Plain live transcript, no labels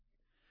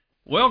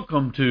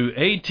Welcome to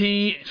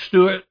A.T.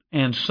 Stewart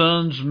and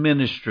Sons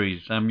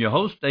Ministries. I'm your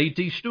host,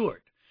 A.T.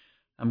 Stewart.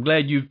 I'm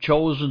glad you've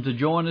chosen to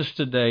join us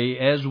today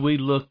as we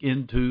look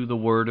into the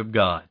Word of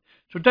God.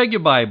 So take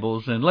your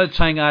Bibles and let's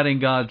hang out in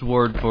God's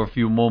Word for a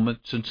few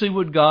moments and see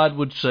what God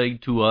would say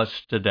to us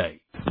today.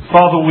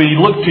 Father, we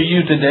look to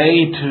you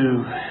today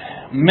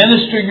to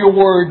minister your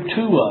Word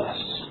to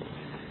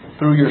us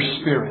through your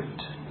Spirit.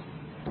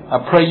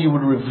 I pray you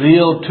would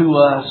reveal to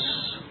us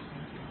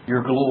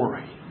your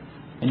glory.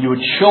 And you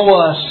would show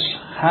us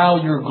how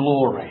your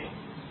glory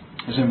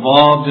is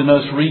involved in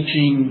us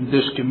reaching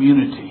this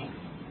community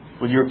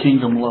with your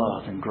kingdom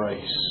love and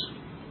grace.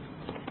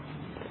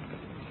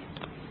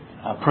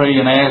 I pray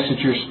and ask that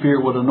your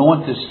Spirit would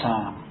anoint this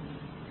time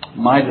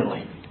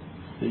mightily,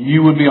 that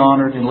you would be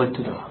honored and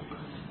lifted up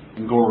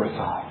and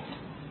glorified.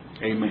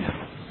 Amen.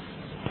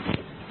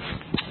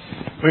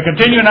 We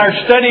continue in our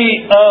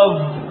study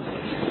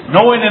of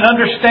knowing and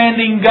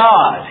understanding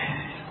God.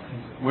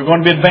 We're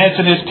going to be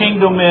advancing His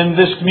kingdom in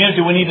this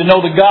community. We need to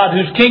know the God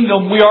whose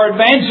kingdom we are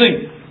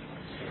advancing.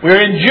 We're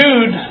in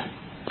Jude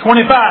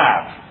 25.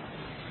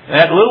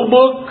 That little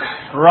book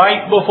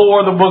right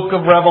before the book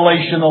of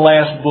Revelation, the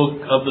last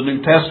book of the New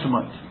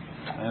Testament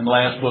and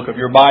last book of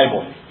your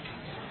Bible.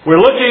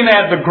 We're looking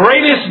at the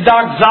greatest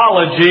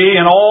doxology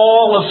in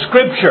all of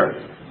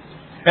Scripture.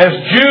 As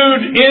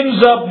Jude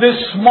ends up this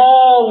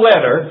small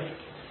letter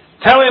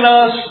telling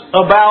us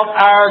about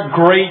our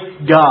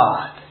great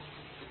God.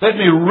 Let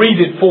me read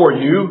it for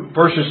you,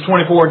 verses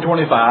 24 and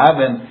 25,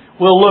 and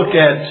we'll look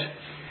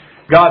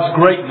at God's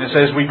greatness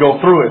as we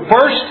go through it.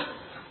 First,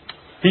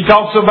 he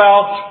talks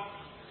about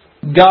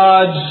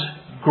God's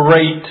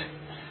great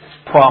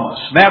promise.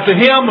 Now to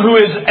Him who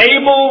is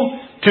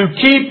able to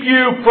keep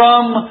you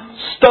from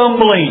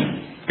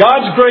stumbling.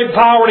 God's great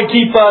power to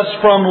keep us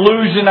from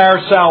losing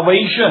our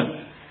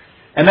salvation.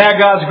 And now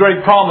God's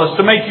great promise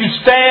to make you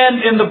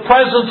stand in the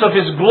presence of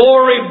His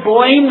glory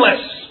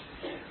blameless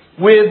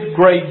with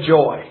great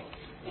joy.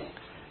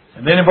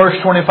 And then in verse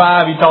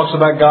 25 he talks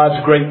about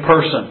God's great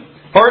person.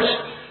 First,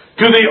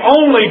 to the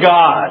only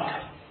God,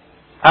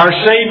 our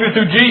Savior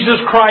through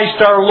Jesus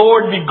Christ our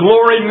Lord, be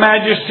glory,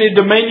 majesty,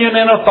 dominion,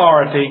 and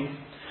authority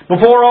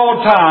before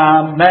all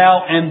time,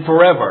 now and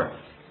forever.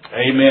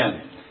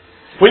 Amen.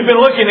 We've been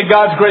looking at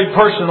God's great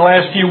person the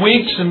last few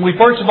weeks, and we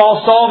first of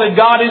all saw that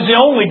God is the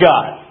only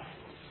God.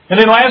 And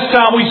then last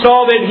time we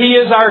saw that He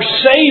is our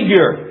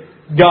Savior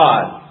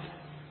God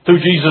through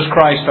Jesus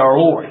Christ our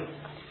Lord.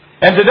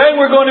 And today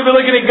we're going to be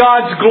looking at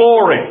God's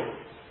glory.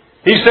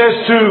 He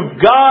says, to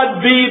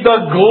God be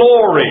the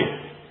glory,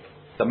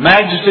 the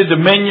majesty,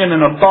 dominion,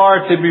 and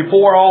authority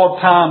before all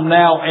time,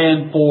 now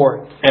and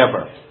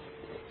forever.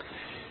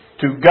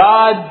 To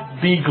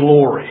God be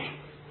glory.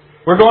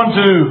 We're going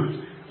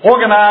to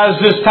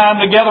organize this time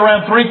together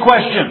around three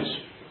questions.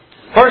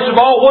 First of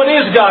all, what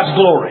is God's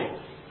glory?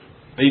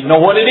 We need to know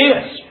what it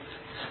is.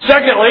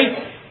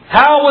 Secondly,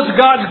 how was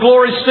God's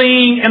glory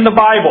seen in the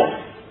Bible?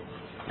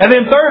 And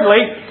then thirdly,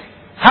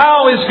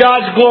 how is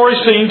God's glory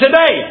seen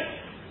today?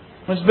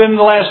 When's been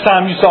the last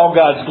time you saw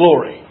God's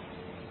glory?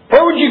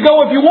 Where would you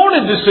go if you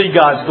wanted to see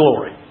God's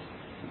glory?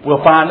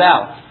 We'll find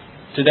out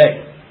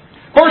today.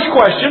 First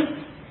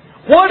question,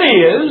 what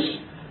is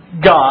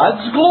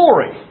God's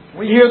glory?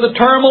 We hear the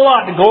term a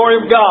lot, the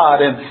glory of God,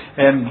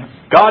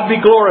 and God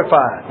be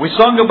glorified. We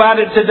sung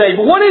about it today.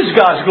 But what is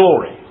God's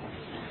glory?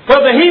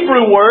 Well, the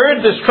Hebrew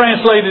word that's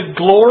translated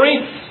glory,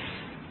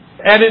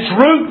 at its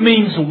root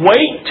means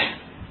weight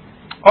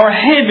or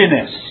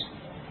heaviness.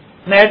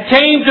 Now, it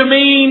came to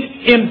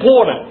mean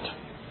important,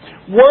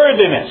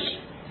 worthiness.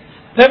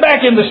 Now,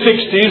 back in the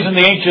 60s, in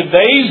the ancient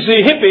days,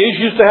 the hippies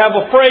used to have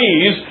a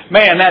phrase,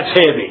 man, that's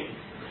heavy.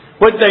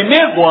 What they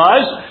meant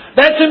was,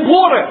 that's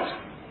important.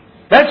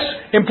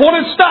 That's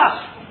important stuff.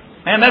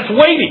 And that's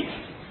weighty.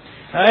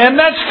 And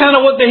that's kind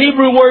of what the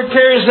Hebrew word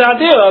carries the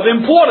idea of,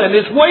 important,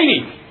 it's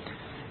weighty.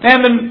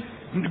 And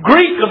in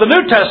Greek of the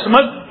New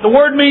Testament, the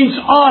word means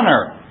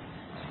honor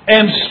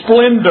and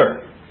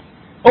splendor.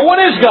 But what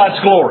is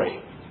God's glory?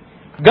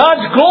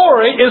 God's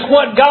glory is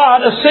what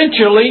God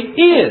essentially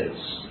is.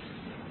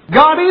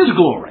 God is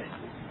glory.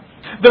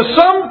 The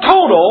sum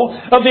total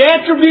of the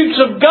attributes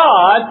of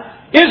God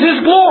is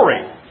His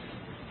glory.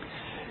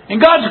 And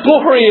God's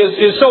glory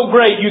is so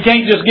great you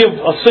can't just give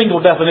a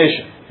single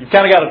definition. You've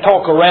kind of got to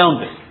talk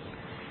around it.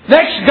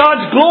 Next,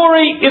 God's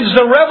glory is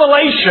the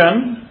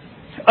revelation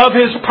of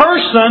His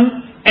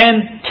person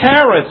and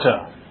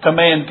character to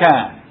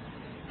mankind.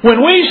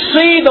 When we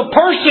see the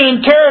person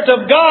and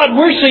character of God,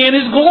 we're seeing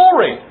His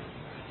glory.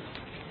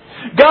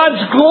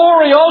 God's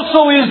glory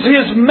also is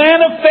His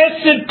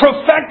manifested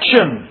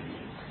perfection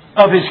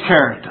of His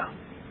character.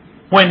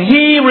 When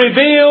He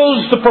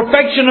reveals the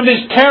perfection of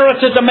His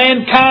character to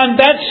mankind,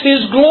 that's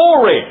His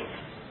glory.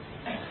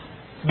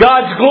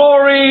 God's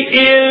glory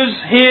is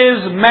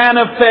His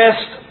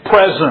manifest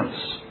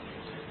presence.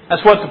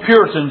 That's what the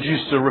Puritans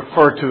used to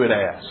refer to it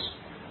as.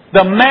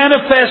 The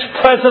manifest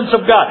presence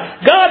of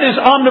God. God is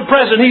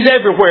omnipresent. He's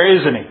everywhere,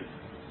 isn't He?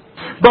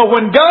 But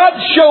when God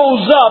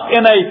shows up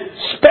in a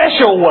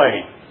special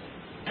way,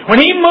 When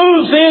He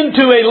moves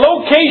into a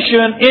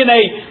location in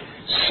a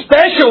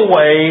special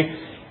way,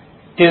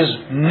 His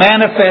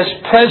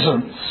manifest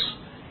presence,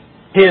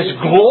 His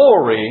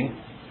glory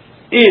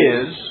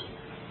is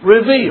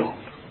revealed.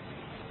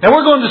 Now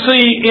we're going to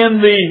see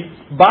in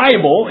the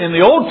Bible, in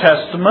the Old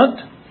Testament,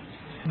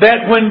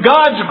 that when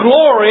God's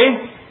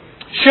glory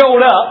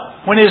showed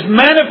up, when His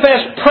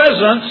manifest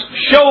presence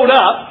showed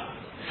up,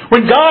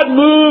 when God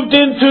moved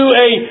into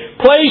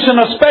a place in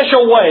a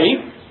special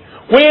way,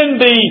 when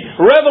the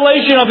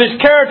revelation of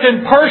His character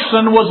and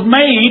person was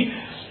made,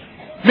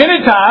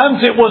 many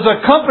times it was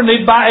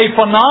accompanied by a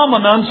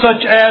phenomenon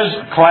such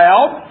as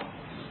cloud,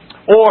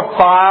 or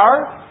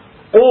fire,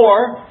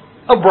 or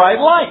a bright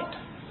light.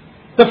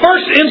 The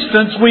first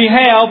instance we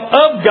have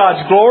of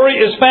God's glory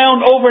is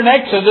found over in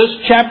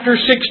Exodus chapter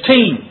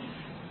 16.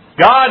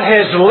 God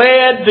has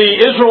led the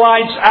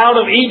Israelites out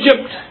of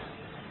Egypt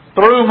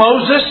through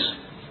Moses,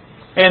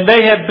 and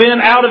they have been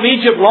out of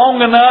Egypt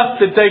long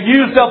enough that they've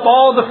used up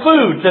all the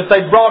food that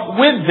they brought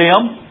with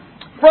them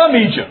from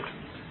Egypt.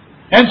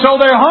 And so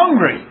they're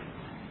hungry.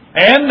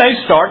 And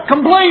they start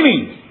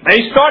complaining.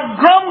 They start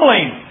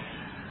grumbling.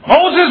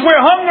 Moses,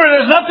 we're hungry.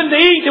 There's nothing to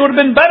eat. It would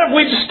have been better if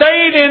we'd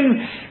stayed in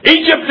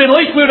Egypt. At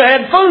least we would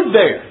have had food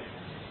there.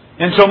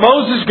 And so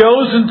Moses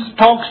goes and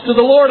talks to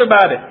the Lord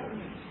about it.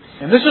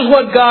 And this is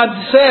what God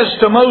says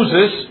to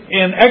Moses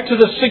in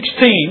Exodus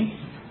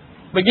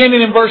 16,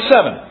 beginning in verse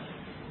 7.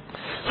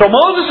 So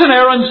Moses and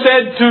Aaron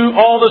said to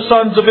all the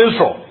sons of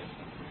Israel,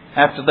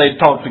 after they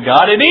talked to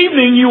God, "At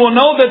evening you will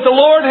know that the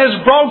Lord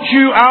has brought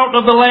you out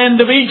of the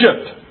land of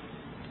Egypt.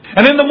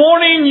 And in the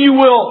morning you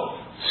will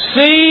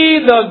see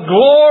the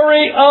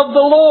glory of the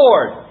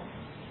Lord."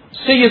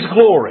 See His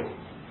glory.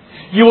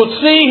 You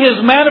will see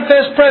His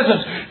manifest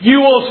presence. You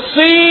will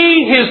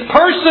see His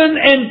person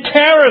and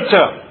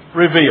character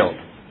revealed.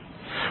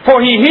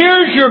 For He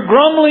hears your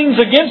grumblings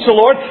against the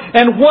Lord,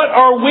 and what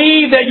are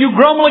we that you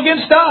grumble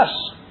against us?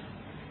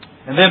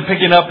 And then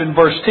picking up in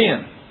verse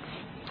 10.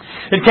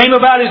 It came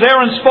about as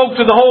Aaron spoke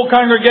to the whole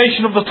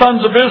congregation of the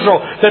sons of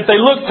Israel that they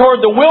looked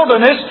toward the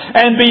wilderness,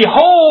 and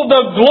behold,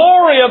 the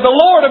glory of the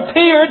Lord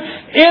appeared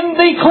in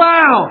the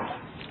cloud.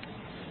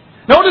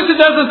 Notice it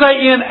doesn't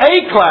say in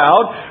a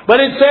cloud, but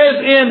it says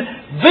in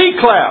the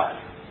cloud.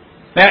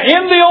 Now,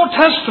 in the Old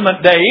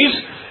Testament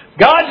days,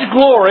 God's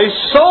glory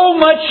so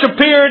much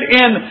appeared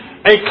in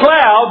a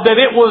cloud that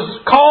it was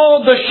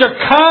called the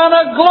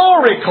Shekinah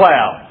glory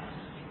cloud.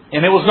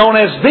 And it was known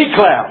as the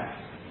cloud.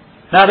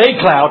 Not a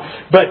cloud,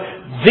 but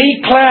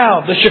the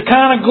cloud, the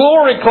Shekinah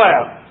glory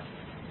cloud.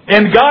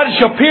 And God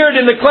appeared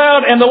in the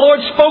cloud, and the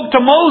Lord spoke to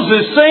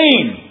Moses,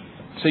 saying,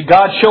 see,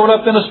 God showed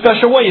up in a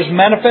special way, His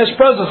manifest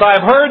presence. "I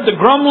have heard the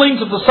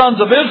grumblings of the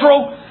sons of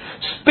Israel.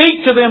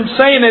 Speak to them,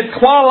 saying, at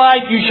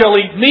twilight you shall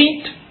eat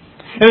meat,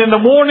 and in the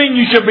morning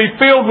you shall be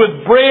filled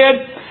with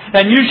bread,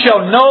 and you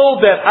shall know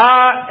that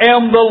I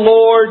am the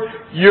Lord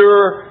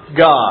your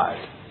God."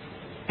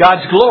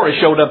 God's glory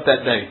showed up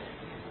that day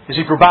as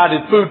He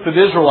provided food for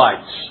the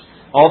Israelites,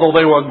 although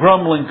they were a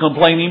grumbling,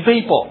 complaining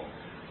people.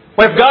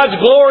 Well, if God's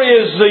glory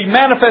is the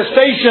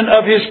manifestation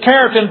of His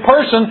character and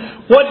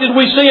person, what did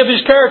we see of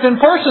His character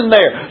and person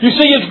there? You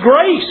see His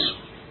grace.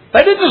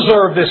 They didn't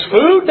deserve this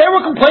food. They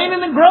were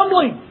complaining and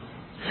grumbling.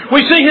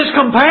 We see His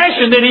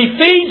compassion that He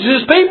feeds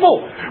His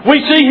people. We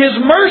see His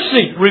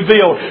mercy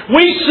revealed.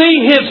 We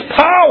see His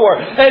power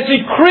as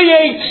He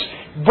creates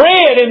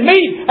bread and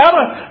meat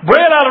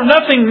bread out of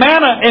nothing,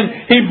 manna,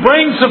 and He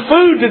brings the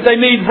food that they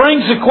need,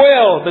 brings the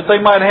quail that they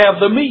might have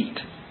the meat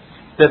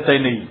that they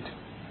need.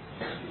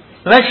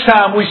 The next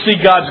time we see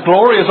God's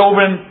glory is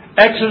over in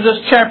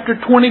Exodus chapter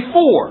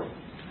 24.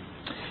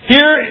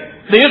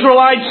 Here the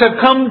Israelites have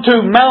come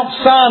to Mount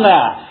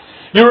Sinai.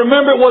 You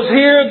remember it was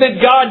here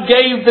that God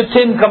gave the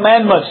Ten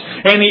Commandments,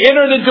 and He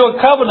entered into a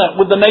covenant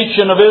with the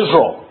nation of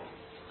Israel.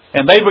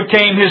 And they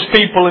became His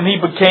people, and He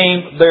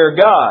became their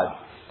God.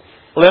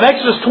 Well, in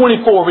Exodus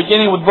 24,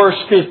 beginning with verse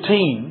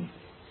 15,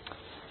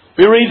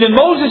 we read, "Then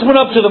Moses went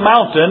up to the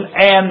mountain,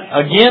 and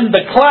again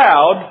the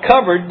cloud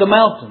covered the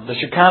mountain," the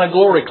Shekinah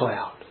glory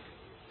cloud.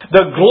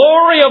 "The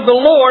glory of the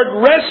Lord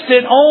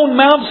rested on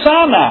Mount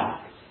Sinai,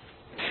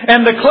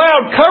 and the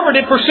cloud covered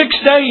it for 6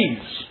 days.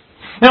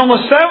 And on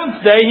the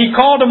seventh day He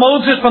called to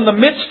Moses from the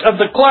midst of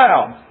the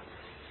cloud,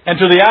 and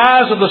to the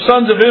eyes of the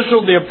sons of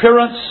Israel the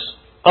appearance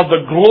of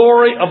the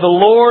glory of the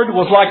Lord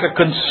was like a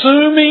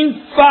consuming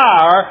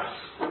fire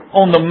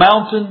on the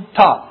mountain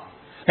top."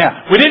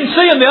 Now, we didn't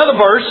see in the other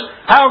verse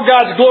how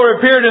God's glory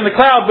appeared in the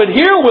cloud, but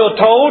here we're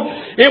told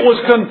it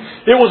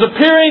was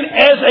appearing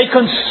as a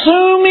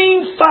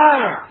consuming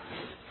fire.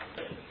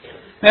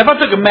 Now, if I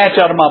took a match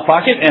out of my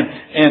pocket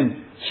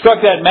and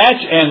struck that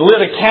match and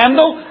lit a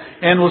candle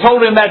and was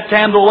holding that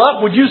candle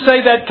up, would you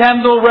say that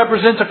candle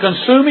represents a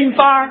consuming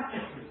fire?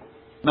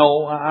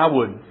 No, I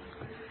wouldn't.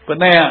 But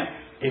now,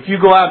 if you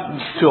go out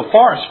to a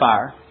forest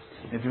fire,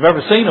 if you've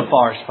ever seen a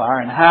forest fire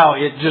and how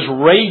it just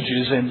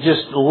rages and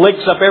just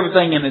licks up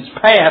everything in its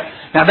path,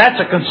 now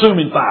that's a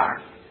consuming fire.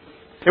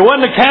 It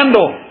wasn't a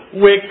candle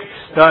wick.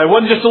 It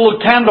wasn't just a little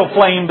candle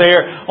flame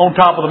there on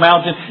top of the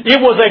mountain. It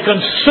was a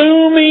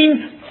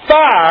consuming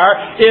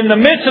fire in the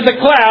midst of the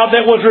cloud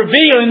that was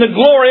revealing the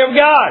glory of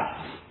God.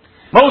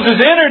 Moses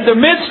entered the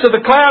midst of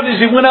the cloud as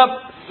he went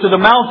up to the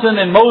mountain,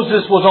 and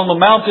Moses was on the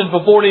mountain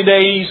for 40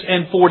 days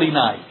and 40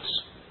 nights.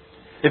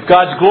 If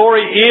God's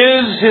glory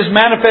is His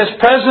manifest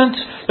presence,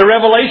 the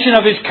revelation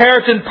of His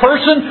character and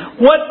person,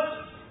 what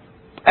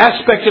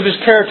aspect of His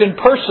character and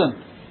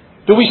person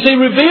do we see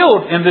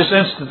revealed in this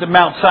instance at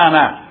Mount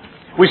Sinai?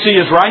 We see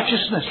His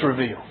righteousness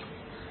revealed.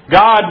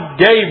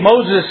 God gave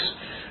Moses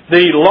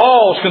the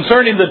laws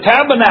concerning the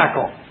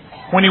tabernacle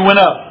when he went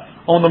up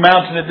on the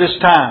mountain at this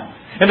time.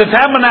 And the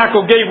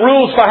tabernacle gave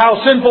rules for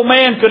how sinful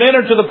man could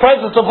enter to the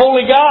presence of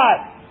holy God.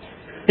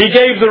 He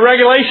gave the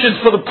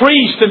regulations for the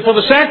priest and for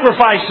the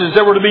sacrifices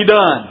that were to be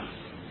done.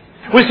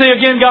 We see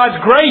again God's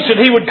grace that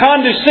He would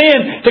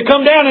condescend to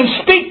come down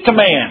and speak to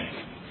man,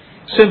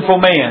 sinful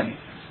man,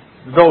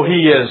 though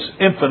he is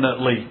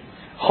infinitely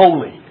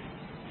holy.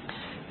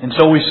 And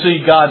so we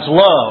see God's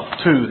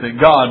love, too, that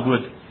God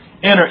would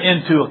enter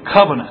into a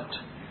covenant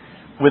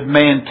with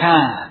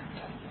mankind.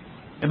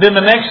 And then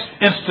the next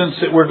instance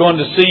that we're going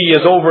to see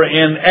is over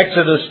in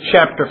Exodus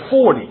chapter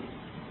 40.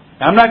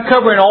 Now, I'm not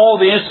covering all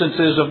the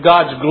instances of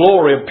God's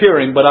glory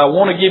appearing, but I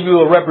want to give you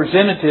a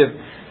representative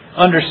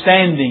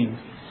understanding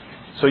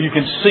so you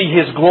can see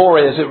His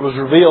glory as it was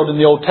revealed in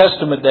the Old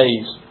Testament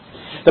days.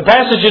 The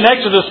passage in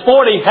Exodus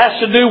 40 has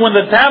to do when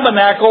the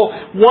tabernacle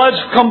was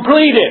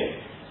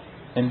completed.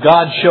 And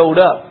God showed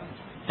up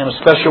in a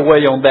special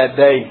way on that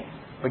day.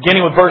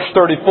 Beginning with verse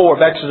 34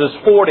 of Exodus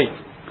 40.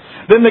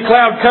 Then the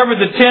cloud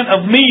covered the tent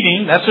of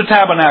meeting, that's the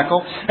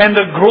tabernacle, and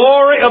the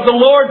glory of the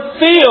Lord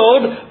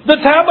filled the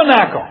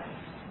tabernacle.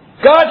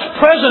 God's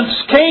presence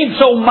came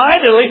so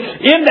mightily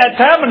in that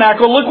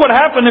tabernacle. Look what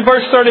happened in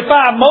verse 35.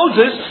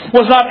 Moses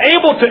was not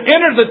able to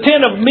enter the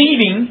tent of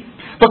meeting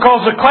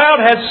because the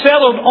cloud had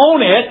settled on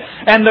it,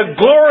 and the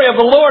glory of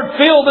the Lord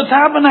filled the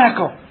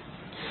tabernacle.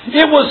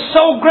 It was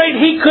so great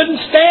he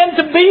couldn't stand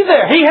to be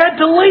there. He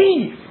had to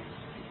leave.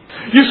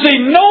 You see,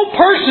 no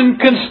person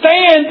can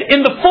stand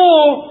in the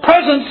full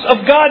presence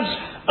of God's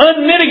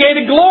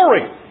unmitigated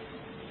glory.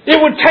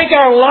 It would take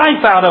our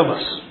life out of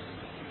us.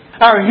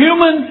 Our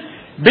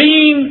human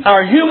being,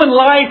 our human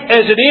life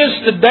as it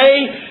is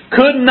today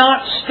could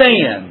not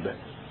stand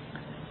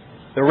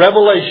the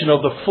revelation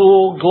of the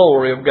full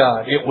glory of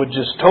God. It would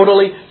just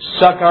totally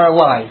suck our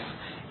life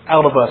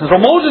out of us. And so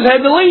Moses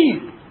had to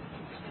leave.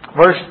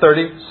 Verse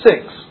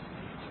 36.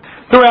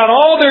 Throughout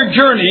all their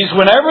journeys,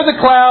 whenever the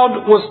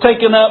cloud was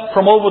taken up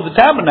from over the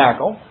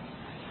tabernacle,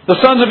 the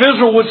sons of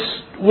Israel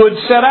would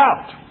set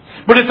out.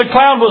 But if the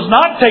cloud was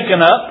not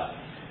taken up,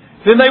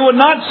 then they would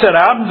not set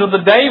out until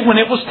the day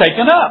when it was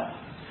taken up.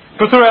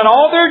 For throughout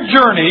all their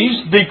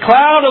journeys, the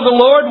cloud of the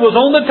Lord was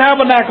on the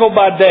tabernacle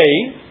by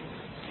day,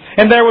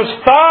 and there was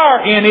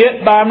fire in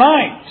it by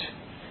night,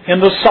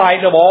 in the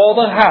sight of all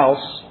the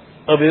house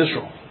of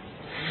Israel.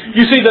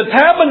 You see, the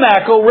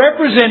tabernacle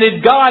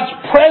represented God's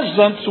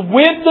presence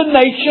with the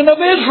nation of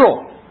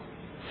Israel.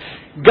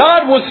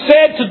 God was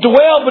said to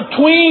dwell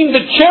between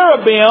the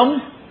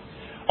cherubim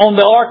on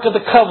the Ark of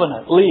the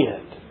Covenant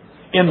lid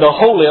in the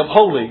Holy of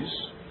Holies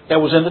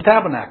that was in the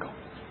tabernacle.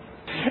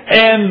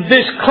 And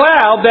this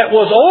cloud that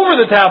was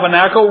over the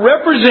tabernacle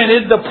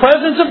represented the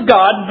presence of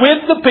God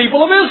with the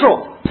people of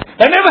Israel.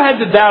 They never had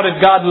to doubt if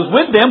God was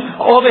with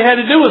them. All they had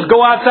to do was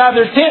go outside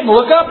their tent and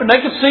look up and they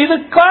could see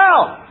the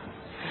cloud.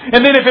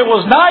 And then if it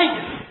was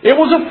night, it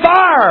was a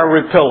fire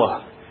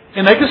pillar.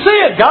 And they could see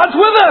it. God's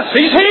with us.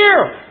 He's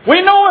here.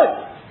 We know it.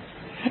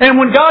 And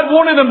when God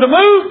wanted them to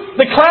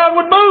move, the cloud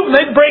would move. And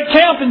they'd break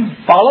camp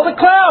and follow the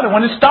cloud. And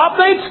when it stopped,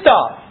 they'd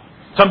stop.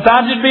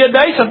 Sometimes it'd be a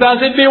day.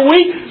 Sometimes it'd be a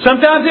week.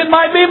 Sometimes it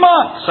might be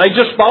months. They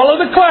just follow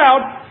the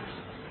cloud.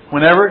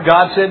 Whenever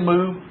God said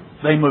move,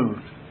 they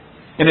moved.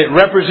 And it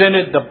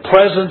represented the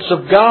presence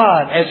of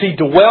God as He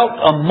dwelt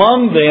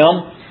among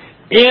them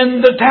in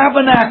the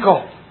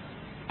tabernacle.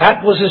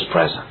 That was His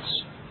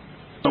presence.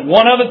 But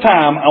one other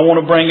time I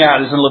want to bring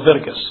out is in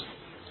Leviticus.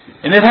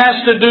 And it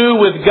has to do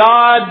with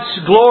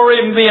God's glory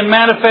being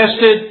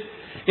manifested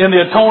in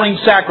the atoning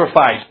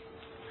sacrifice.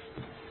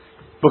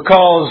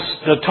 Because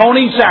the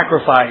atoning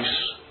sacrifice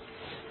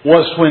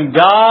was when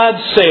God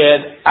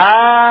said,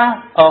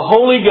 I, a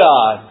holy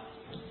God,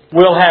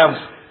 will have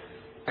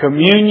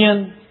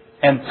communion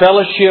and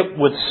fellowship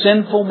with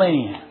sinful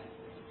man.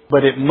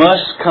 But it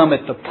must come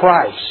at the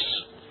price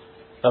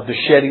of the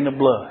shedding of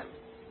blood.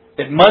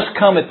 It must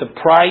come at the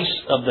price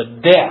of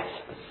the death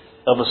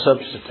of a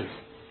substitute.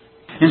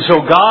 And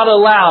so God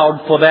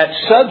allowed for that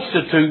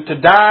substitute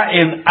to die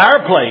in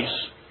our place,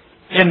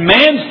 in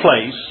man's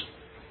place,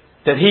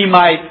 that He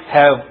might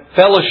have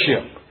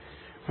fellowship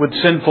with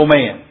sinful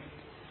man.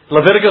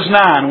 Leviticus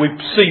 9, we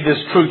see this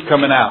truth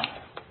coming out.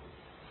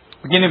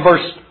 Beginning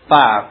verse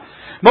 5.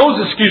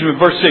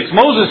 Verse 6.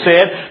 Moses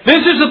said,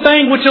 This is the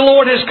thing which the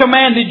Lord has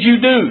commanded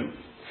you do,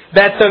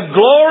 that the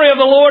glory of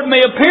the Lord may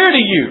appear to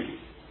you.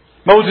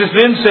 Moses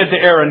then said to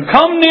Aaron,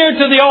 Come near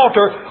to the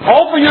altar,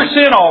 offer your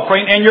sin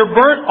offering and your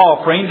burnt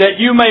offering, that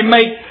you may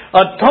make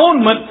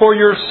atonement for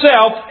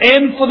yourself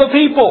and for the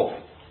people.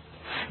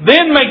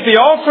 Then make the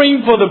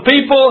offering for the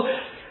people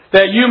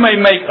that you may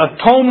make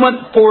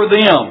atonement for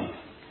them,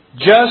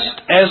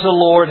 just as the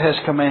Lord has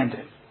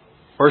commanded.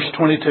 Verse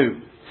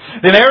 22.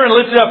 Then Aaron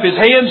lifted up his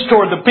hands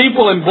toward the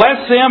people and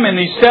blessed them, and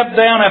he stepped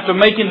down after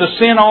making the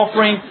sin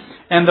offering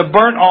and the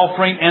burnt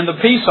offering and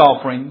the peace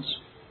offerings.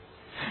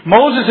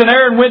 Moses and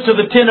Aaron went to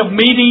the tent of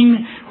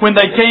meeting. When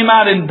they came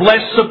out and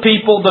blessed the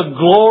people, the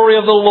glory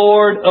of the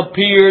Lord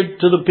appeared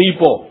to the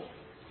people.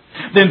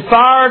 Then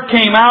fire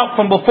came out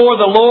from before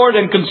the Lord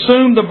and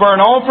consumed the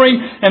burnt offering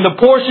and the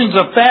portions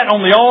of fat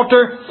on the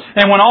altar.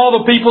 And when all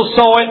the people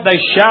saw it, they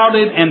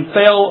shouted and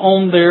fell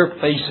on their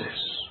faces.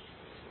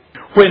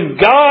 When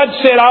God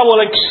said, I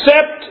will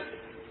accept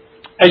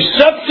a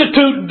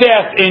substitute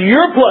death in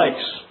your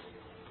place,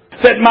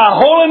 that my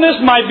holiness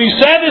might be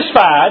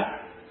satisfied,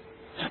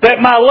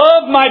 that my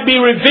love might be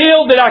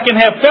revealed, that I can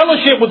have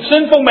fellowship with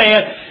sinful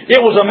man,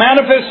 it was a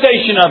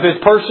manifestation of His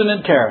person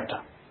and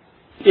character.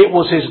 It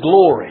was His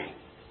glory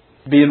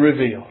being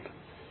revealed.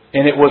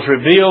 And it was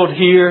revealed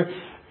here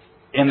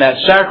in that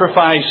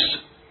sacrifice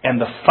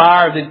and the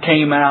fire that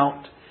came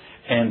out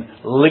and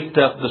licked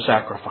up the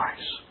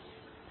sacrifice.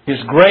 His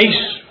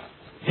grace,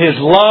 His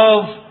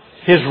love,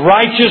 His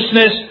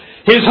righteousness,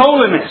 His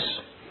holiness.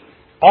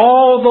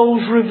 All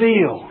those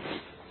revealed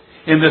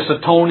in this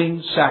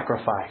atoning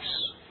sacrifice.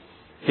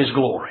 His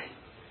glory.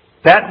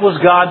 That was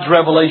God's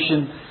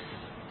revelation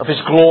of His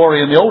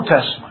glory in the Old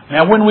Testament.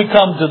 Now when we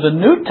come to the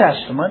New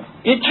Testament,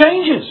 it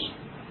changes.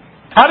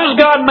 How does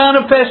God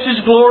manifest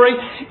His glory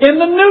in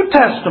the New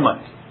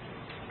Testament?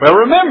 Well,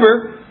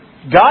 remember,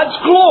 God's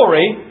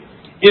glory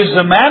is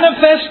the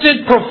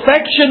manifested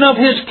perfection of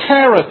His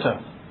character.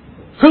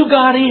 Who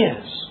God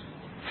is.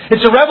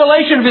 It's a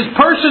revelation of His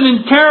person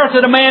and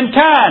character to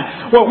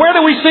mankind. Well, where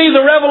do we see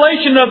the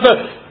revelation of the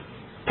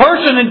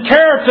person and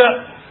character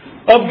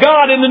of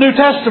God in the New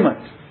Testament?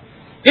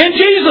 In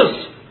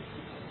Jesus.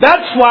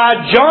 That's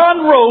why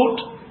John wrote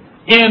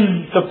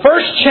in the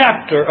first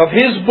chapter of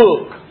his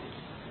book,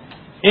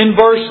 in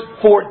verse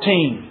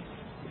 14.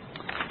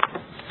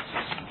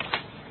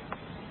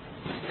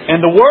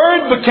 And the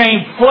Word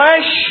became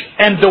flesh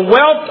and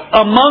dwelt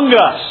among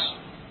us.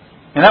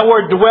 And that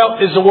word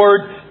dwelt is the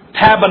word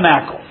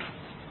tabernacle.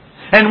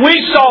 And we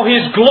saw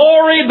His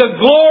glory, the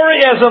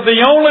glory as of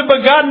the only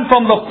begotten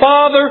from the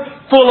Father,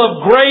 full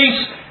of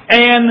grace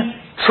and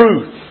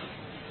truth.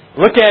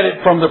 Look at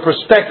it from the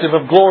perspective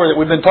of glory that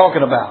we've been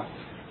talking about.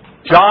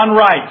 John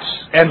writes,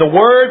 and the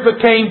Word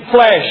became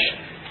flesh,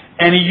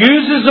 and he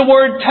uses the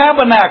word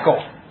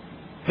tabernacle.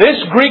 This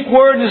Greek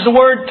word is the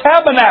word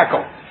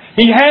tabernacle.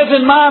 He has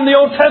in mind the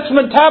Old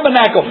Testament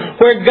tabernacle,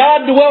 where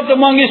God dwelt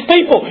among His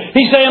people.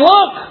 He's saying,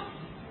 look,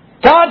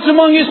 God's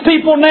among His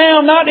people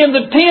now, not in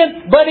the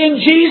tent, but in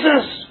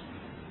Jesus.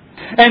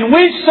 And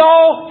we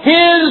saw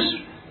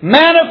His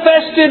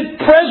manifested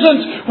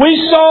presence. We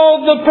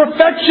saw the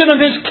perfection of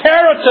His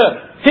character,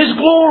 His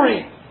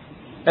glory,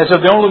 as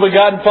of the only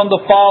begotten from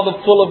the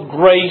Father, full of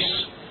grace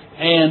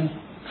and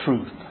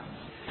truth.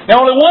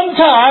 Now only one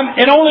time,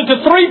 and only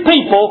to three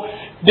people,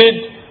 did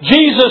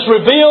Jesus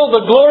reveal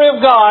the glory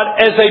of God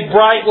as a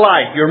bright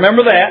light. You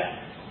remember that?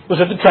 It was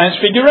at the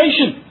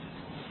Transfiguration,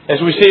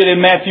 as we see it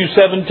in Matthew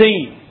 17.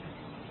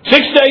 6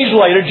 days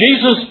later,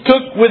 Jesus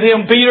took with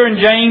Him Peter and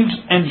James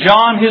and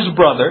John, His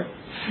brother,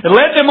 and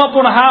led them up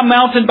on a high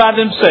mountain by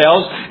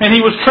themselves, and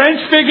He was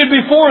transfigured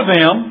before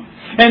them,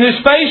 and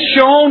His face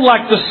shone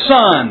like the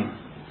sun,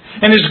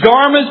 and His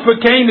garments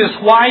became as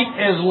white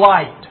as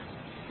light.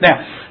 Now,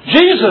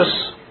 Jesus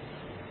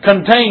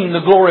contained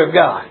the glory of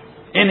God.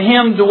 In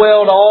Him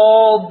dwelled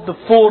all the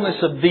fullness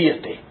of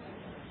deity.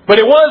 But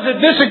it was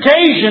at this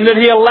occasion that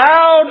He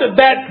allowed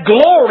that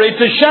glory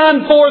to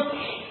shine forth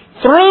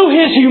through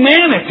His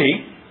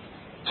humanity,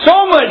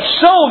 so much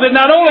so that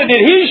not only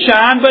did He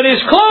shine, but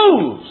His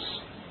clothes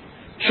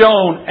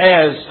shone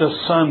as the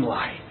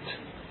sunlight.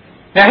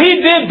 Now He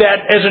did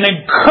that as an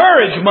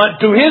encouragement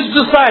to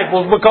His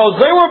disciples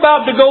because they were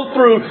about to go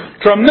through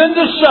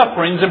tremendous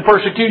sufferings and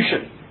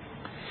persecution.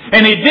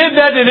 And He did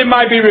that it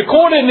might be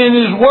recorded in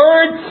His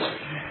Word,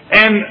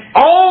 and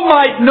all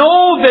might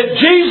know that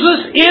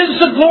Jesus is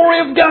the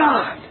glory of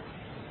God.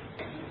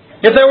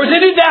 If there was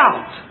any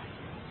doubt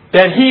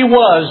that He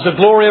was the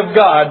glory of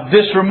God,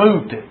 this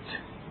removed it,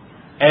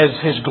 as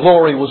His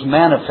glory was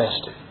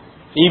manifested,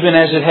 even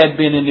as it had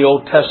been in the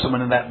Old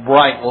Testament in that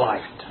bright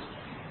light.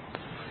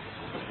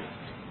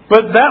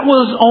 But that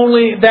was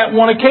only that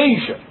one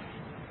occasion.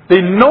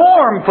 The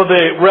norm for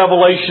the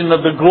revelation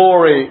of the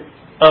glory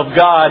of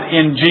God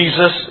in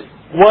Jesus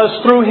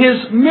was through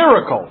His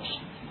miracles,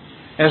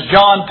 as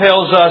John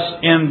tells us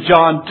in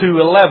John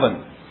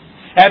 2:11.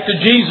 After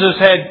Jesus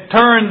had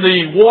turned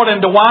the water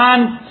into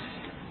wine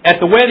at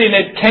the wedding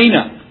at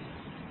Cana,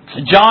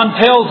 John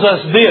tells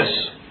us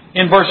this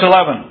in verse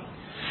 11.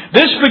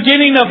 This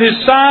beginning of His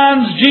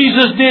signs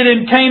Jesus did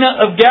in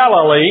Cana of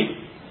Galilee,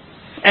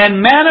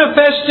 and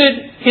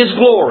manifested His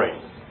glory,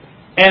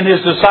 and His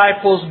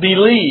disciples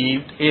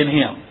believed in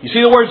Him. You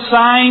see the word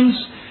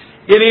signs?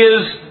 It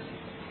is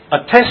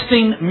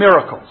attesting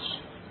miracles.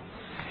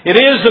 It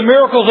is the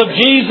miracles of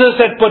Jesus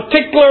that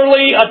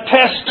particularly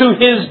attest to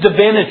His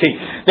divinity,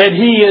 that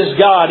He is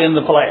God in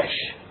the flesh,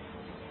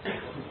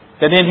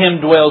 that in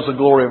Him dwells the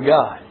glory of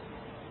God.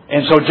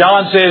 And so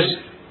John says,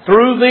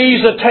 through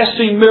these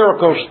attesting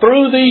miracles,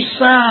 through these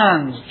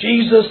signs,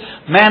 Jesus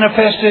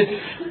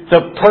manifested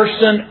the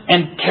person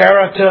and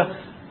character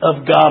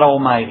of God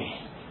Almighty.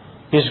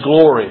 His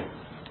glory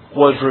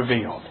was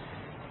revealed.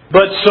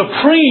 But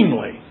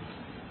supremely,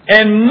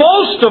 and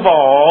most of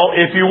all,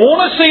 if you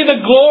want to see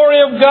the glory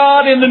of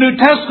God in the New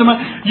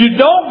Testament, you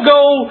don't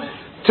go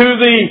to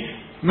the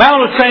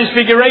Mount of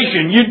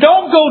Transfiguration. You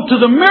don't go to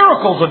the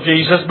miracles of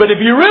Jesus. But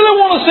if you really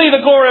want to see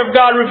the glory of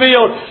God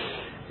revealed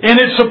in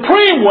its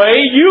supreme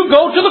way, you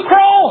go to the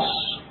cross.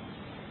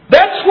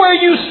 That's where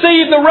you see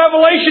the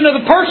revelation of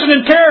the person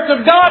and character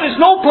of God. Is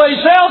no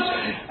place else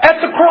at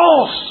the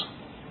cross.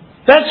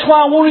 That's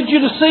why I wanted you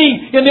to see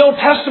in the Old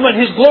Testament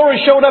His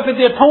glory showed up at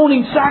the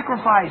atoning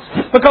sacrifice.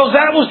 Because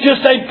that was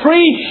just a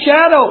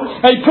pre-shadow,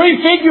 a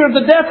prefigure of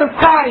the death of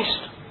Christ.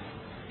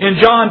 In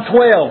John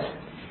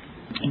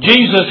 12,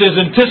 Jesus is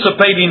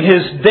anticipating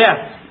His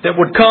death that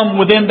would come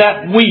within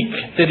that week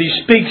that He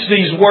speaks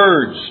these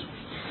words.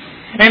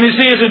 And as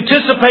He is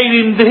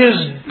anticipating His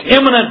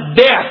imminent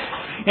death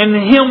and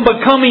Him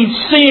becoming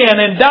sin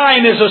and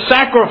dying as a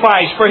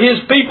sacrifice for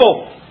His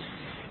people,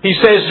 He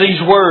says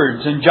these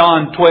words in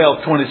John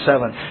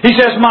 12:27. He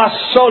says,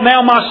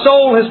 now my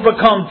soul has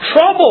become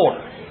troubled.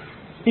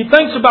 He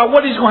thinks about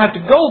what He's going to have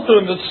to go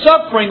through and the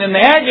suffering and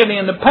the agony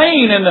and the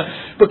pain and the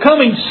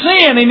becoming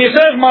sin. And He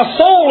says, my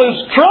soul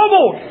is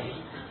troubled.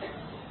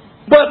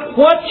 But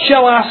what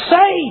shall I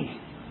say?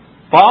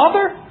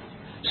 Father,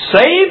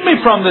 save me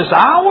from this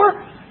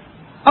hour?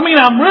 I mean,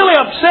 I'm really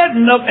upset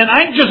and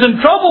anxious and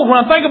troubled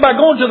when I think about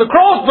going to the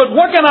cross. But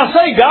what can I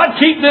say? God,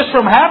 keep this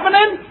from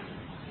happening?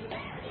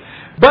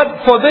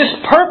 But for this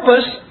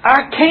purpose,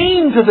 I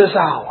came to this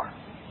hour.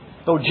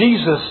 Though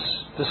Jesus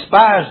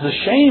despised the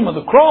shame of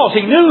the cross,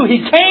 He knew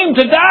He came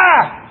to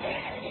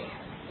die.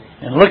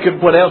 And look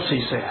at what else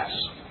He says.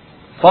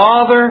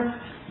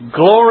 Father,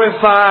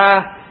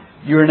 glorify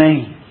Your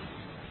name.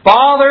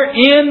 Father,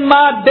 in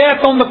my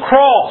death on the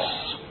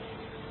cross,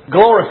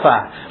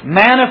 glorify.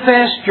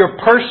 Manifest Your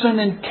person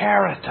and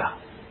character.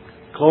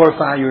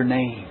 Glorify Your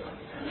name.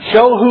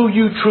 Show who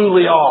You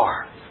truly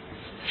are.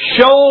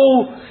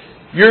 Show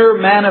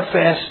Your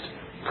manifest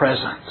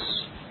presence.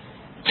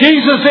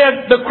 Jesus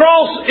said the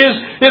cross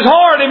is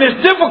hard and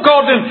it's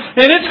difficult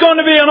and it's going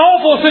to be an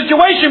awful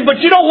situation, but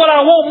you know what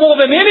I want more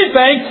than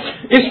anything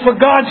is for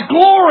God's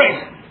glory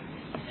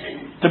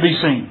to be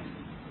seen.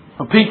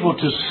 For people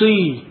to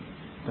see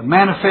the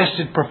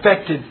manifested,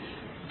 perfected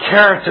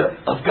character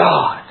of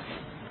God.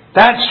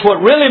 That's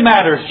what really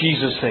matters,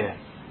 Jesus said.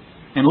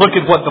 And look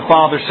at what the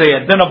Father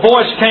said. Then a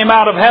voice came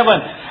out of heaven.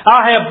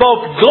 I have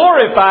both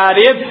glorified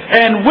it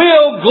and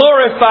will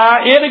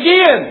glorify it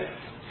again.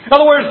 In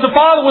other words, the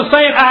Father was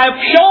saying, I have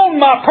shown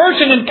my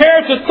person and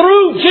character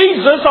through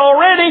Jesus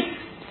already,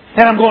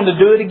 and I'm going to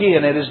do it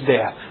again at His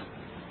death.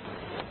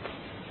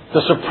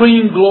 The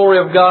supreme glory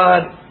of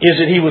God is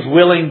that He was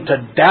willing to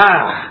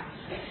die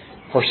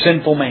for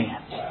sinful man.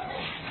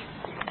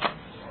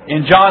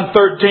 In John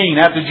 13,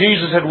 after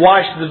Jesus had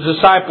washed the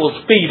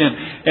disciples' feet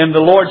and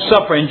the Lord's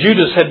Supper, and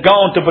Judas had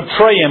gone to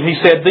betray Him,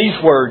 He said these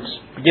words,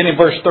 beginning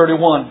verse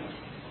 31.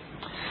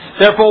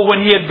 Therefore,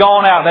 when He had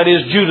gone out, that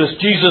is Judas,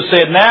 Jesus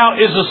said, now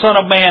is the Son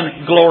of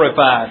Man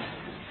glorified,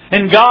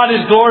 and God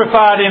is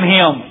glorified in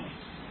Him.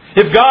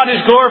 If God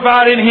is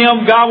glorified in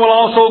Him, God will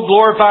also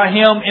glorify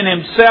Him in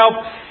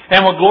Himself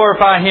and will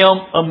glorify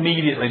Him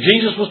immediately.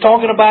 Jesus was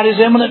talking about His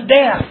imminent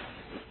death.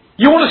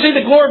 You want to see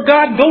the glory of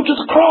God? Go to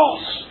the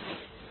cross.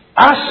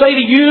 I say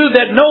to you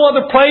that no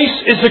other place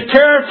is the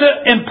character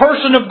and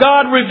person of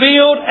God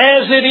revealed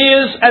as it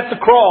is at the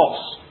cross.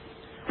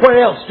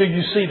 Where else do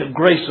you see the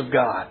grace of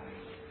God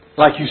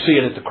like you see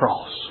it at the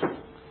cross?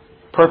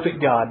 Perfect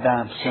God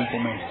dying for sinful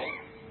man.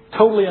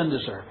 Totally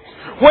undeserving.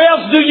 Where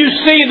else do you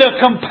see the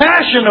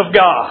compassion of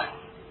God?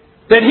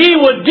 That He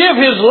would give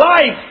His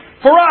life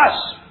for us.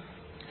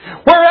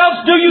 Where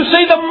else do you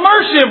see the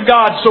mercy of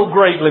God so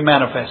greatly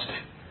manifested?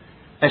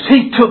 As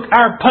He took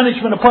our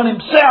punishment upon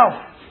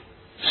Himself,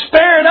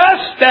 spared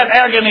us that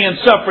agony and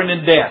suffering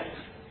and death.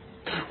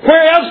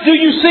 Where else do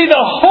you see the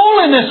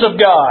holiness of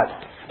God?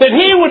 That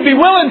He would be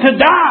willing to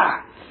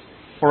die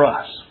for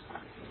us.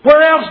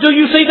 Where else do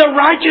you see the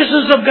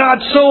righteousness of God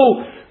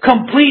so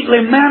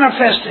completely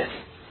manifested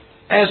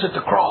as at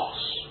the cross?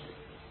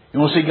 You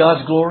want to see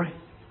God's glory?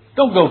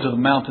 Don't go to the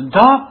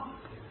mountaintop.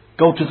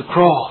 Go to the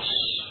cross.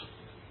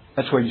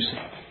 That's where you see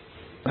it.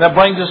 And that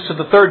brings us to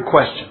the third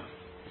question.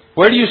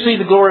 Where do you see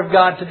the glory of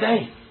God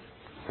today?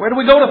 Where do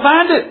we go to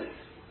find it?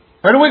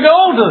 Where do we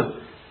go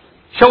to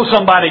show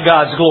somebody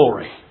God's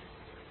glory?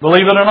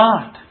 Believe it or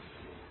not,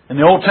 in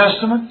the Old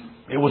Testament,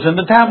 it was in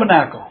the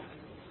tabernacle.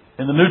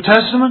 In the New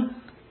Testament,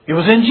 it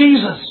was in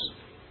Jesus.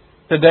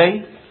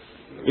 Today,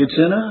 it's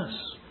in us.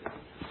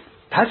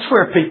 That's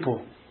where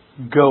people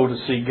go to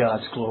see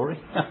God's glory.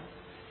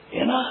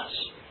 In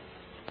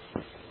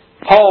us.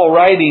 Paul,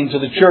 writing to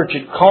the church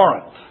at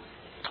Corinth,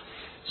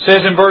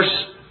 says in verse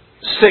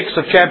 19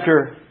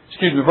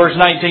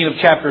 of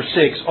chapter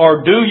 6,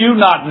 or do you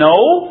not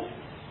know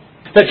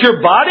that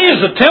your body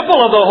is a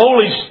temple of the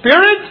Holy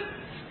Spirit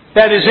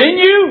that is in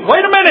you?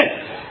 Wait a minute.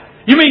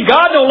 You mean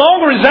God no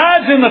longer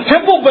resides in the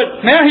temple,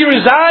 but now He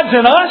resides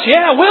in us?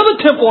 Yeah, we're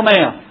the temple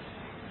now.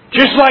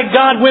 Just like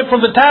God went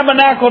from the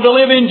tabernacle to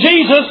live in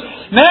Jesus,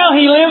 now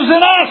He lives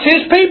in us,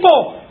 His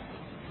people,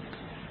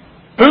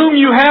 whom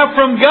you have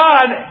from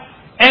God,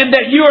 and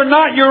that you are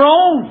not your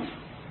own.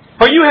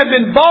 For you have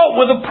been bought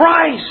with a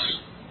price.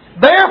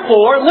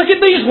 Therefore, look at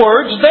these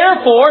words,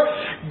 therefore,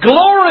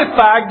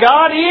 glorify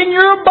God in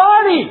your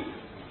body.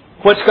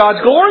 What's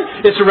God's glory?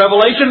 It's a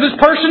revelation of His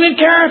person and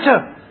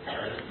character.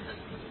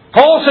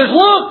 Paul says,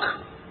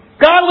 look,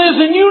 God lives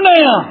in you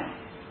now.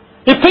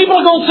 If people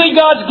are going to see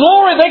God's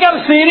glory, they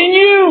got to see it in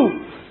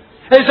you.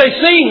 As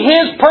they see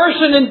His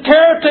person and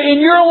character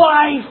in your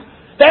life,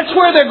 that's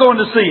where they're going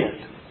to see it.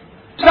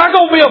 It's not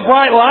going to be a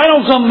bright light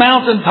on some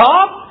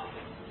mountaintop.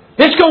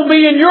 It's going to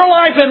be in your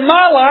life and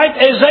my life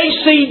as they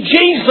see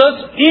Jesus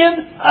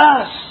in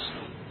us.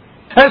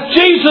 As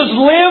Jesus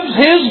lives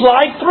His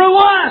life through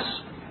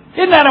us.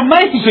 Isn't that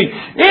amazing?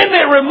 Isn't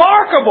it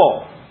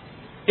remarkable?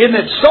 Isn't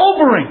it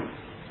sobering?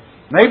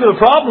 Maybe the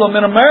problem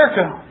in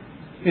America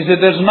is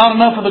that there's not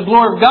enough of the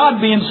glory of God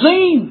being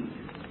seen.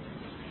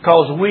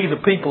 Because we, the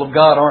people of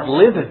God, aren't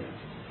living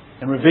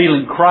and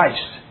revealing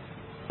Christ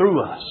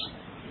through us.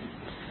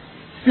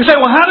 You say,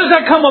 well, how does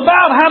that come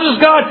about? How does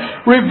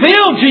God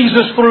reveal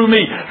Jesus through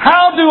me?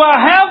 How do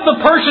I have the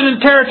person and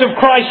character of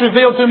Christ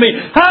revealed to me?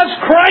 How is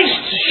Christ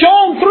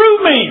shown through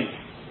me?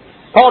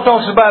 Paul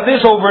talks about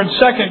this over in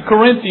 2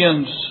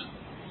 Corinthians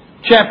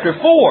chapter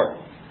 4.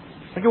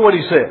 Look at what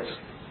he says.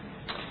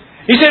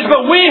 He says,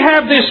 but we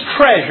have this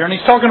treasure, and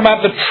he's talking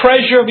about the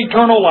treasure of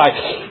eternal life.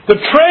 The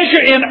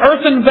treasure in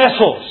earthen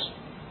vessels.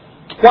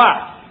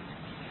 Why?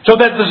 So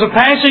that the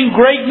surpassing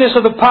greatness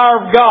of the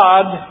power of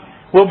God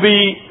will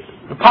be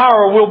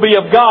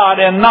of God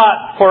and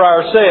not for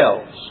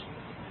ourselves.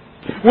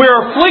 We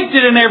are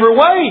afflicted in every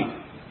way,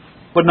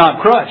 but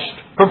not crushed.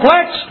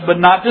 Perplexed, but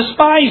not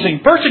despising.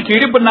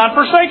 Persecuted, but not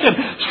forsaken.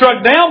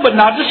 Struck down, but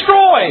not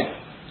destroyed.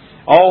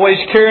 Always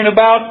carrying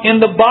about in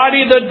the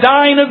body the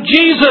dying of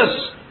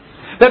Jesus,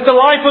 that the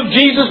life of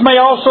Jesus may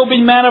also be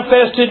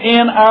manifested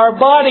in our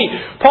body.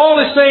 Paul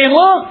is saying,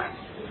 look,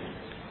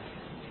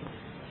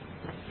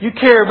 he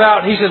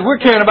says,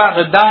 we're caring about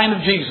the dying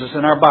of Jesus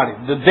in our body.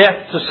 The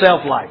death to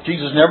self-life.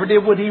 Jesus never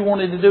did what He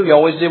wanted to do. He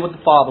always did what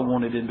the Father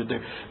wanted Him to do.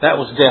 That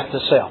was death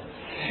to self.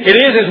 It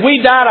is as we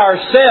die to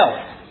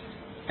ourselves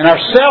and our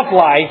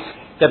self-life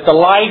that the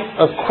life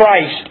of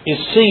Christ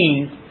is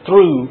seen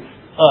through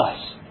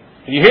us.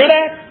 Do you hear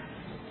that?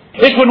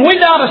 It's when we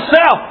die to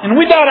self and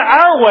we die to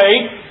our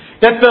way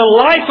that the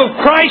life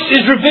of Christ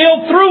is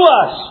revealed through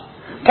us.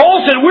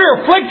 Paul said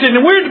we're afflicted and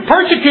we're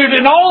persecuted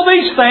and all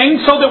these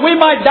things so that we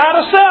might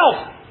die to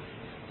self,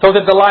 so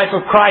that the life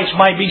of Christ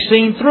might be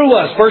seen through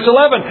us. Verse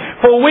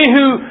 11, For we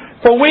who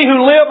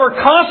live are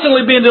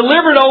constantly being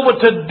delivered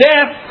over to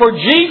death for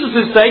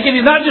Jesus' sake. And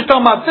he's not just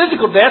talking about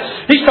physical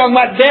death, he's talking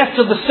about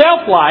death to the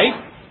self-life,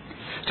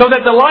 so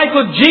that the life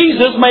of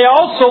Jesus may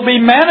also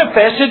be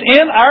manifested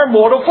in our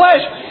mortal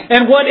flesh.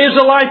 And what is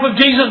the life of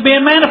Jesus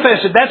being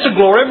manifested? That's the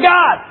glory of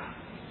God.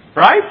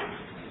 Right?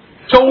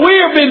 So we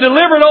are being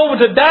delivered over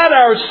to die to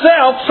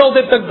ourselves so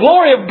that the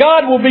glory of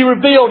God will be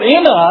revealed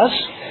in us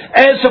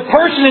as the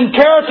person and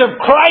character of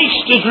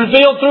Christ is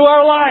revealed through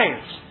our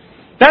lives.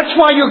 That's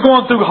why you're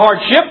going through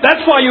hardship.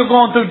 That's why you're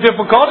going through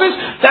difficulties.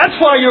 That's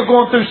why you're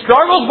going through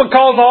struggles,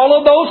 because all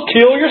of those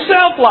kill your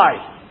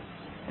self-life.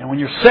 And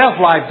when your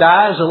self-life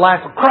dies, the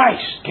life of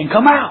Christ can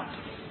come out.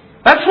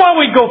 That's why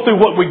we go through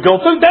what we go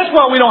through. That's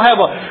why we don't have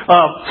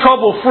a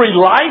trouble-free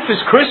life as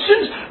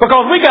Christians,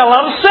 because we got a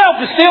lot of self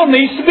that still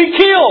needs to be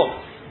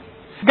killed.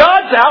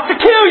 God's out to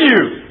kill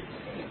you.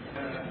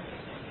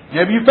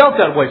 Maybe you felt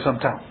that way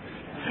sometime.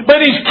 But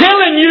He's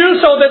killing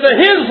you so that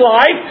His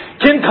life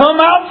can come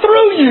out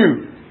through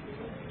you.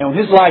 And when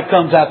His life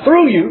comes out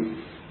through you,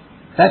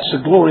 that's the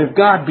glory of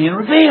God being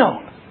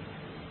revealed.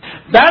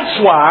 That's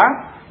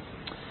why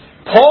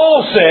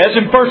Paul says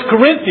in 1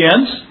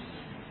 Corinthians,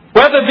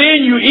 whether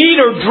then you eat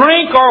or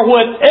drink or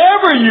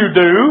whatever you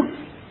do,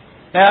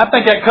 now I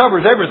think that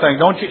covers everything,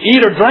 don't you?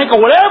 Eat or drink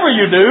or whatever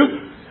you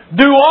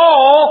do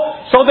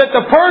all so that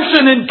the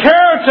person and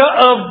character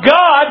of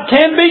God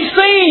can be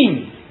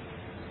seen.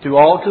 Do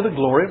all to the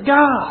glory of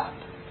God.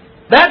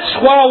 That's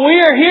why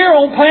we are here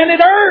on planet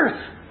Earth.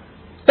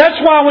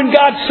 That's why when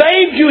God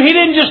saved you, He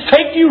didn't just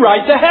take you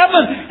right to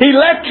heaven. He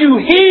left you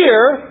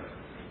here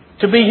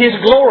to be His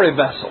glory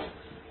vessel,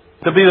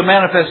 to be the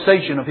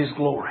manifestation of His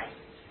glory.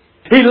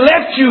 He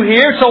left you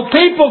here so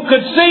people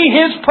could see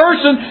His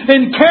person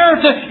and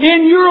character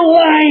in your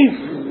life.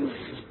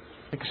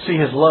 They could see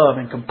His love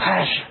and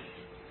compassion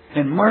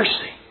and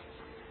mercy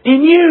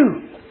in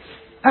you.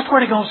 That's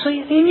where they're going to see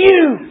it. In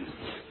you.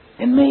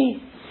 In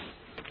me.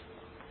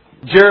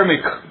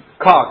 Jeremy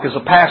Koch is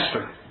a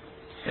pastor.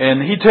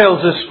 And he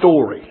tells this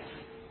story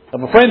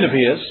of a friend of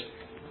his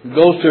who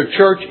goes to a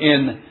church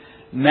in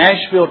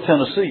Nashville,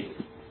 Tennessee.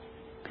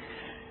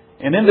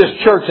 And in this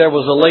church there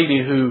was a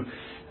lady who,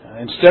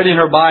 in studying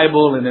her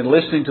Bible and in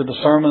listening to the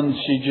sermons,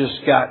 she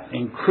just got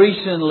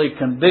increasingly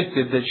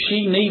convicted that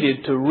she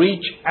needed to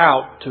reach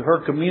out to her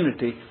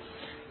community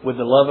with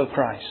the love of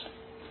Christ.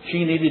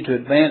 She needed to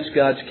advance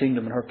God's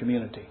kingdom in her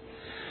community.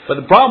 But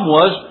the problem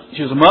was,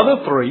 she was a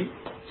mother of three,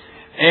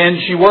 and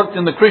she worked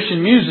in the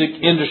Christian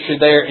music industry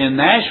there in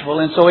Nashville,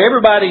 and so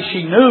everybody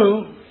she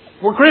knew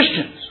were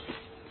Christians.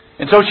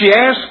 And so she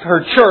asked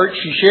her church,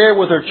 she shared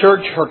with her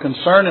church her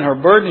concern and her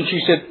burden, and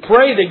she said,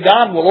 pray that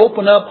God will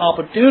open up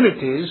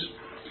opportunities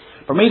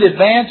for me to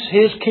advance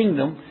His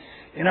kingdom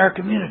in our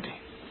community.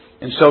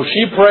 And so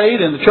she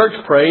prayed, and the church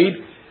prayed,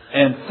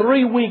 and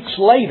 3 weeks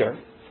later,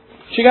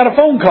 she got a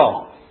phone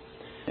call.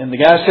 And the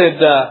guy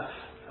said,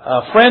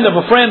 a friend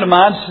of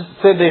mine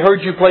said they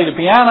heard you play the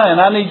piano,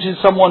 and I need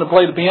someone to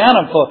play the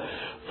piano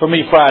for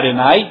me Friday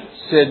night.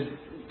 Said,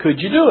 could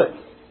you do it?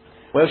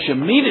 Well, she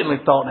immediately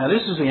thought, now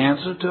this is the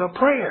answer to a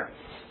prayer.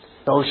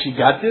 So she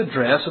got the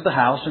address of the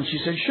house and she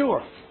said,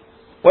 sure.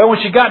 Well, when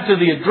she got to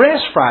the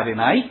address Friday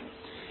night,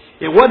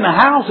 it wasn't a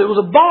house, it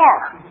was a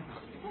bar.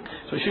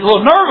 So she was a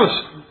little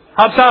nervous,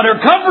 outside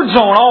her comfort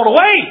zone all the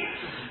way.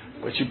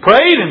 But she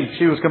prayed and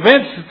she was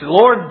convinced that the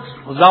Lord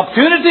was an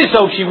opportunity.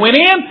 So she went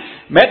in,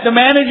 met the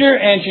manager,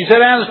 and she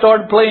sat down and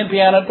started playing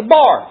piano at the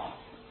bar.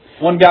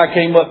 One guy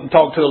came up and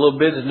talked to her a little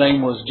bit. His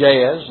name was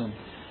Jazz.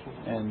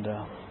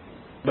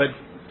 But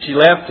she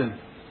left and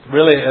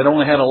really had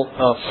only had a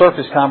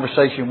surface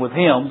conversation with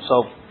him.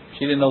 So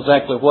she didn't know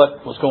exactly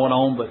what was going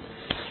on. But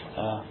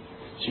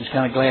she was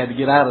kind of glad to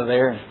get out of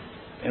there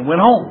and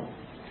went home.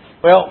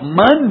 Well,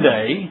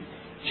 Monday,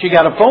 she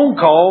got a phone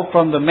call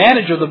from the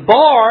manager of the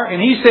bar,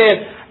 and he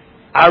said,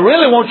 I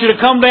really want you to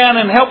come down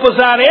and help us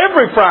out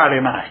every Friday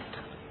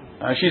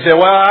night. She said,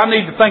 well, I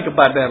need to think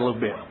about that a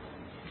little bit.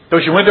 So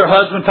she went to her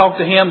husband,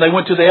 talked to him. They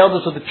went to the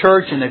elders of the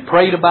church, and they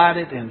prayed about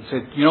it and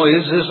said,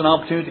 is this an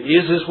opportunity?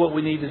 Is this what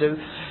we need to do?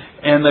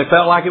 And they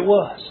felt like it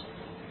was.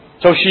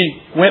 So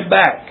she went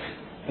back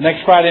the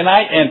next Friday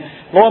night,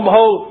 and lo and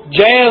behold,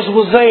 Jazz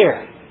was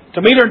there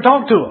to meet her and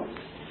talk to her.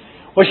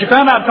 Well, she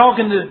found out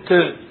talking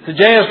to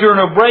Jazz during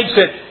her breaks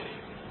that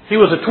he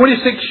was a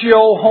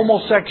 26-year-old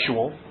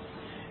homosexual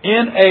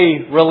in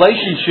a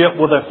relationship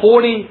with a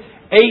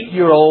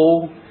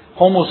 48-year-old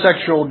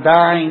homosexual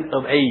dying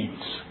of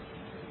AIDS.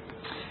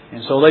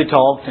 And so they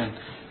talked, and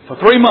for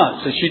 3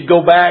 months, as she'd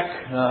go back,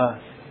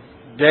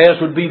 Jazz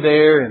would be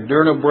there, and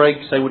during her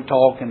breaks they would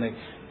talk, and they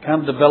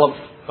kind of developed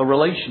a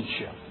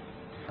relationship.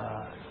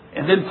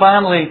 And then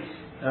finally,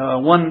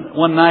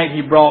 one night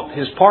he brought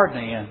his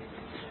partner in.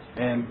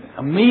 And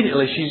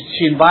immediately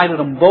she invited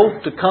them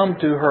both to come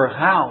to her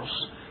house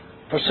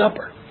for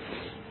supper.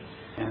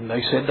 And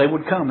they said they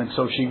would come. And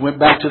so she went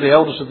back to the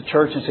elders of the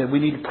church and said, we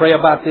need to pray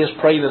about this.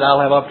 Pray that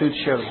I'll have opportunity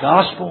to share the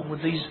gospel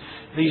with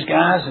these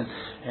guys.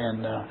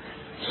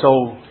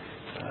 So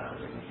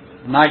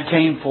the night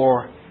came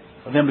for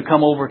them to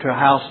come over to her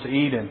house to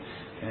eat. And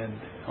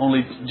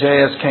only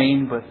Jazz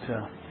came, but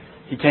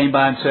he came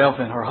by himself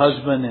and her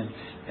husband.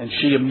 And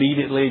she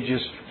immediately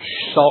just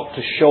sought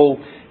to show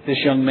this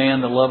young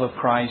man the love of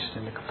Christ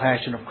and the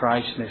compassion of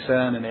Christ, and they sat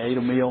down and they ate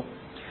a meal.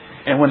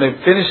 And when they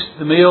finished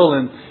the meal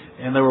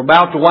and they were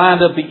about to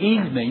wind up the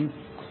evening,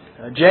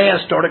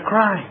 Jazz started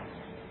crying.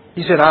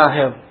 He said, I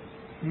have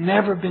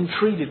never been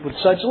treated with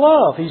such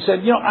love. He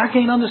said, I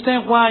can't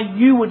understand why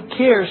you would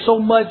care so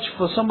much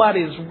for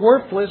somebody as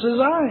worthless as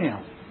I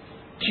am.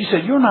 She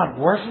said, you're not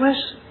worthless.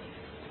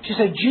 She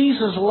said,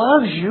 Jesus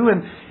loves you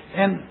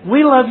and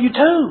we love you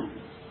too.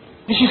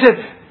 And she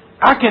said,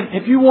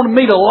 if you want to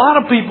meet a lot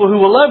of people who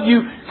will love you,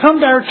 come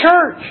to our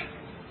church.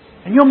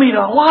 And you'll meet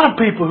a lot of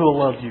people who will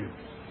love you.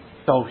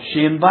 So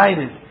she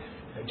invited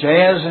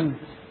Jazz and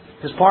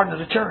his partner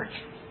to church.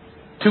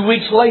 2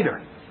 weeks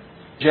later,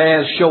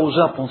 Jazz shows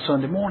up on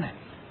Sunday morning.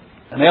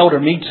 An elder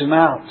meets him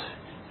out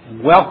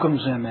and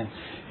welcomes him.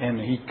 And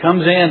he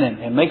comes in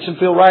and makes him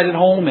feel right at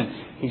home. And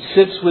he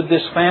sits with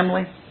this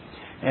family.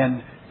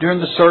 And during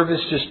the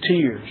service, just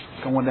tears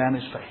going down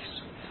his face.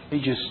 He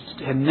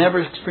just had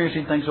never experienced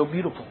anything so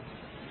beautiful.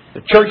 The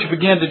church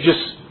began to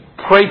just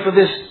pray for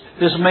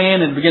this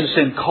man and began to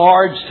send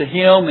cards to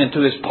him and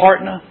to his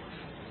partner.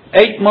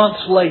 8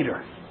 months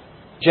later,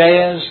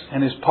 Jazz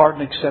and his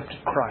partner accepted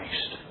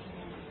Christ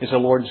as their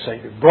Lord and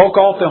Savior. Broke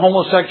off the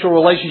homosexual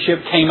relationship,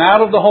 came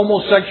out of the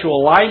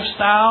homosexual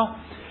lifestyle,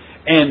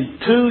 and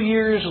 2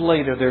 years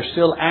later they're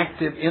still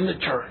active in the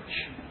church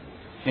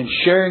and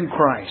sharing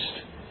Christ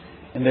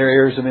in their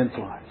areas of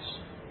influence.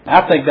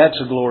 I think that's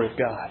the glory of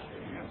God.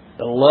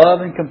 The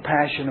love and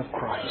compassion of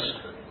Christ.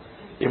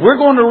 If we're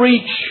going to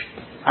reach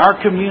our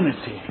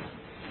community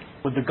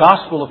with the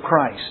gospel of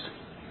Christ,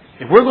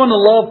 if we're going to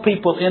love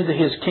people into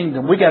His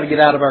kingdom, we got to get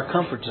out of our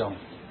comfort zone.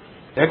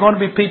 There are going to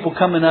be people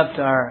coming up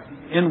to our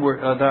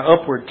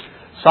upward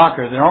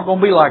soccer that aren't going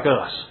to be like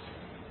us.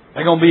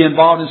 They're going to be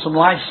involved in some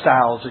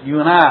lifestyles that you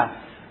and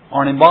I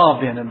aren't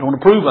involved in and don't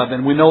approve of,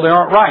 and we know they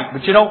aren't right.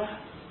 But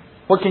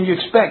what can you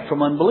expect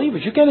from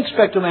unbelievers? You can't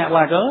expect them to act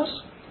like us.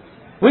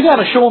 We got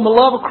to show them the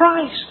love of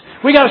Christ.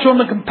 We got to show them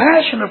the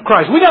compassion of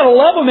Christ. We got to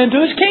love them into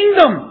His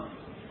kingdom.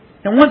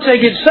 And once they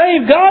get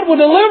saved, God will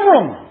deliver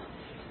them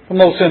from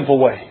those sinful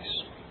ways.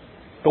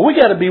 But we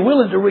got to be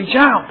willing to reach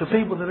out to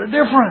people that are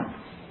different.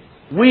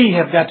 We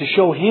have got to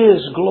show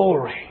His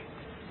glory.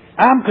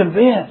 I'm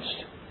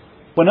convinced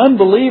when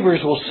unbelievers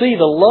will see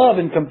the love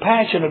and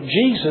compassion of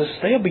Jesus,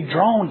 they'll be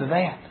drawn to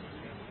that.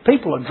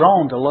 People are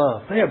drawn to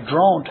love. They are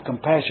drawn to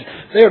compassion.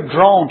 They are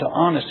drawn to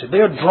honesty. They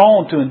are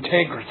drawn to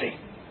integrity.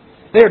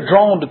 They are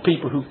drawn to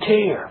people who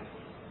care.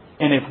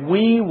 And if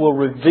we will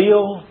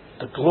reveal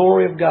the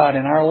glory of God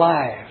in our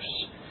lives,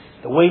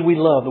 the way we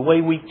love, the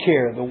way we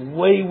care, the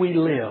way we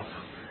live,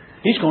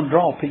 He's going to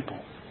draw people.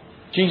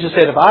 Jesus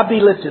said, if I be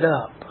lifted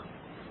up,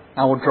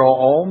 I will draw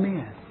all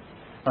men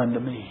unto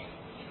me.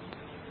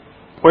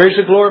 Where's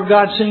the glory of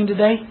God seen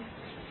today?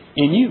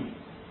 In you.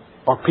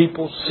 Are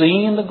people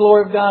seeing the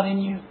glory of God in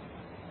you?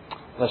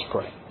 Let's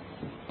pray.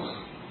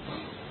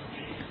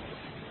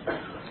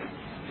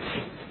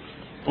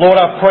 Lord,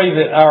 I pray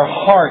that our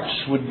hearts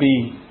would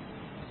be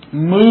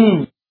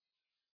moved